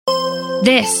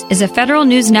This is a Federal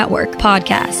News Network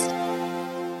podcast.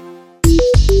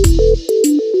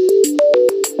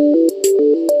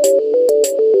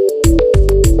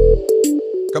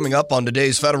 Coming up on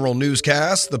today's Federal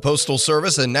Newscast, the Postal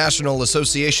Service and National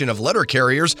Association of Letter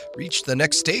Carriers reached the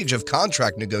next stage of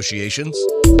contract negotiations.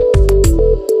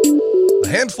 A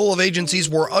handful of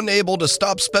agencies were unable to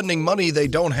stop spending money they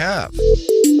don't have.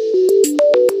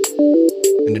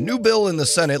 And a new bill in the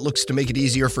Senate looks to make it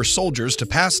easier for soldiers to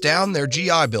pass down their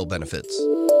GI Bill benefits.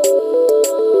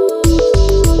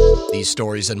 These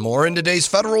stories and more in today's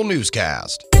Federal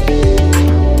Newscast.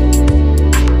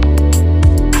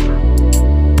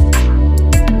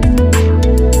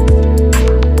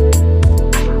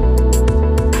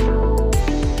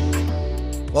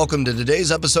 Welcome to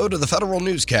today's episode of the Federal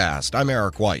Newscast. I'm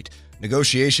Eric White.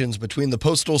 Negotiations between the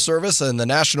Postal Service and the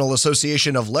National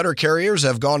Association of Letter Carriers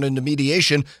have gone into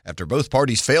mediation after both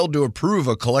parties failed to approve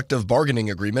a collective bargaining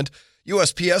agreement.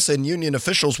 USPS and union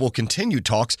officials will continue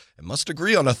talks and must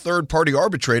agree on a third-party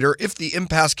arbitrator if the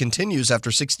impasse continues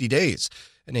after 60 days.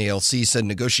 NALC said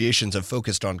negotiations have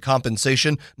focused on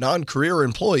compensation, non-career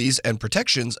employees, and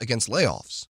protections against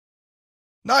layoffs.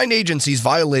 9 agencies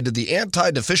violated the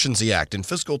Anti-Deficiency Act in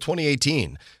fiscal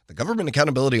 2018. The Government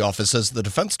Accountability Office says the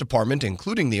Defense Department,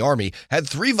 including the Army, had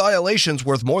 3 violations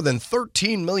worth more than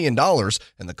 $13 million,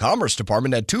 and the Commerce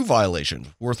Department had 2 violations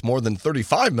worth more than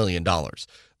 $35 million.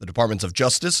 The Departments of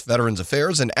Justice, Veterans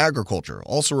Affairs, and Agriculture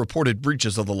also reported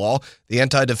breaches of the law. The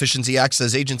Anti-Deficiency Act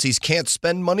says agencies can't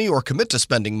spend money or commit to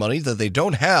spending money that they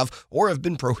don't have or have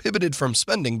been prohibited from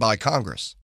spending by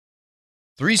Congress.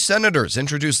 3 senators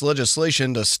introduced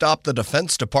legislation to stop the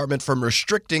Defense Department from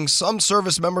restricting some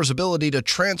service members' ability to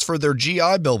transfer their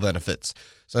GI Bill benefits.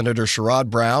 Senator Sherrod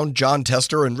Brown, John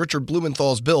Tester, and Richard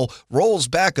Blumenthal's bill rolls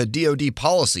back a DoD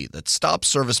policy that stops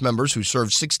service members who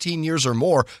served 16 years or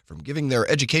more from giving their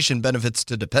education benefits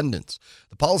to dependents.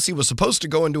 The policy was supposed to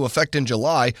go into effect in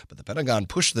July, but the Pentagon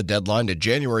pushed the deadline to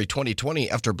January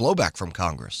 2020 after blowback from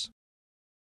Congress.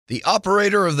 The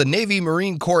operator of the Navy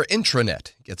Marine Corps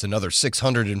intranet gets another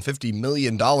 $650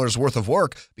 million worth of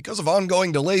work because of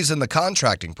ongoing delays in the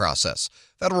contracting process.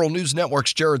 Federal News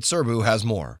Network's Jared Serbu has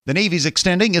more. The Navy's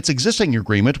extending its existing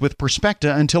agreement with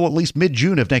Perspecta until at least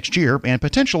mid-June of next year and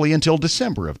potentially until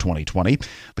December of 2020.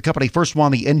 The company first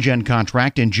won the NGEN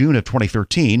contract in June of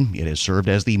 2013. It has served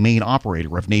as the main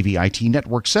operator of Navy IT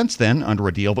networks since then under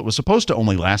a deal that was supposed to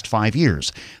only last 5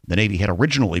 years. The Navy had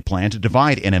originally planned to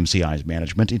divide NMCI's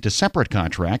management into separate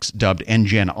contracts dubbed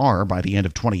NGEN-R by the end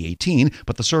of 2018,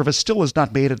 but the service still has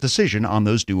not made a decision on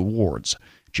those new awards.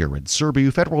 Jared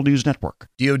Serbu, Federal News Network.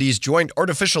 DoD's Joint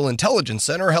Artificial Intelligence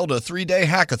Center held a 3-day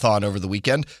hackathon over the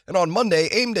weekend and on Monday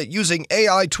aimed at using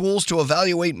AI tools to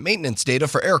evaluate maintenance data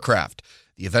for aircraft.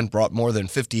 The event brought more than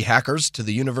 50 hackers to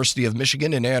the University of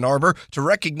Michigan in Ann Arbor to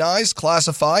recognize,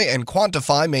 classify, and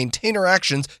quantify maintainer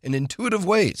actions in intuitive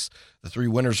ways. The 3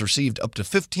 winners received up to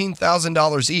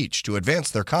 $15,000 each to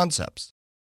advance their concepts.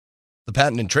 The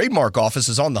Patent and Trademark Office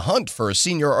is on the hunt for a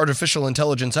senior artificial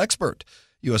intelligence expert.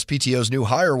 USPTO's new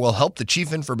hire will help the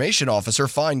Chief Information Officer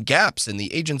find gaps in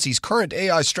the agency's current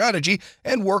AI strategy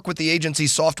and work with the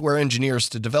agency's software engineers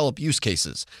to develop use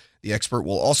cases. The expert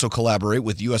will also collaborate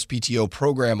with USPTO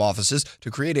program offices to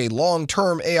create a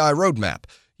long-term AI roadmap.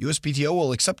 USPTO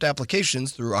will accept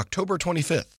applications through October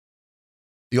 25th.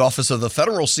 The Office of the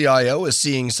Federal CIO is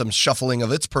seeing some shuffling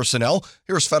of its personnel.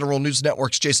 Here's Federal News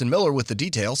Network's Jason Miller with the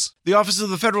details. The Office of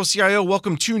the Federal CIO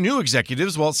welcomed 2 new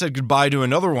executives while it said goodbye to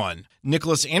another one.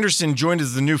 Nicholas Anderson joined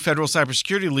as the new federal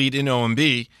cybersecurity lead in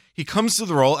OMB. He comes to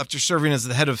the role after serving as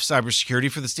the head of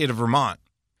cybersecurity for the state of Vermont.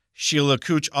 Sheila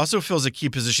Cooch also fills a key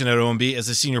position at OMB as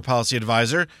a senior policy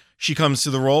advisor. She comes to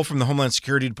the role from the Homeland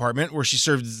Security Department, where she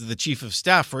served as the chief of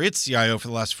staff for its CIO for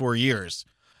the last 4 years.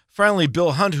 Finally,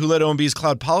 Bill Hunt, who led OMB's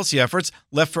cloud policy efforts,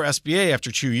 left for SBA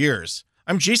after 2 years.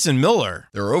 I'm Jason Miller.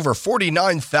 There are over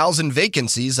 49,000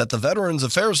 vacancies at the Veterans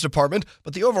Affairs Department,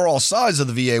 but the overall size of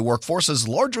the VA workforce is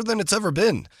larger than it's ever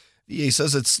been. VA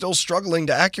says it's still struggling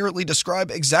to accurately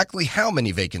describe exactly how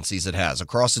many vacancies it has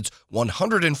across its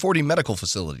 140 medical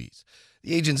facilities.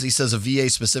 The agency says a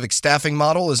VA-specific staffing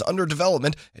model is under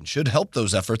development and should help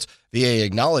those efforts. VA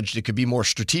acknowledged it could be more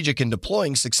strategic in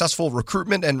deploying successful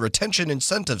recruitment and retention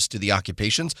incentives to the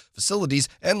occupations, facilities,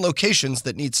 and locations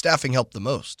that need staffing help the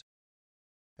most.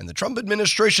 And the Trump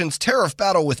administration's tariff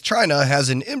battle with China has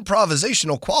an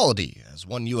improvisational quality, as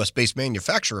one U.S.-based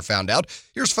manufacturer found out.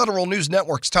 Here's Federal News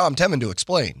Network's Tom Temin to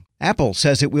explain. Apple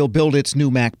says it will build its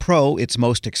new Mac Pro, its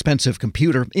most expensive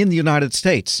computer, in the United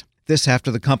States. This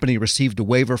after the company received a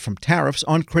waiver from tariffs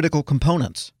on critical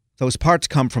components. Those parts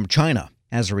come from China.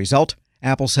 As a result,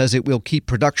 Apple says it will keep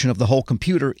production of the whole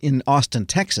computer in Austin,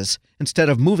 Texas, instead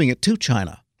of moving it to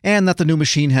China, and that the new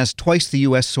machine has twice the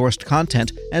U.S.-sourced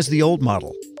content as the old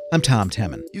model. I'm Tom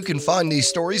Temin. You can find these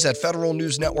stories at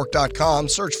federalnewsnetwork.com.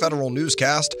 Search Federal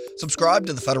Newscast. Subscribe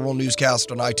to the Federal Newscast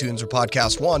on iTunes or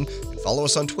Podcast One. And follow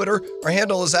us on Twitter. Our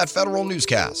handle is @Federal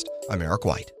Newscast. I'm Eric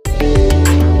White.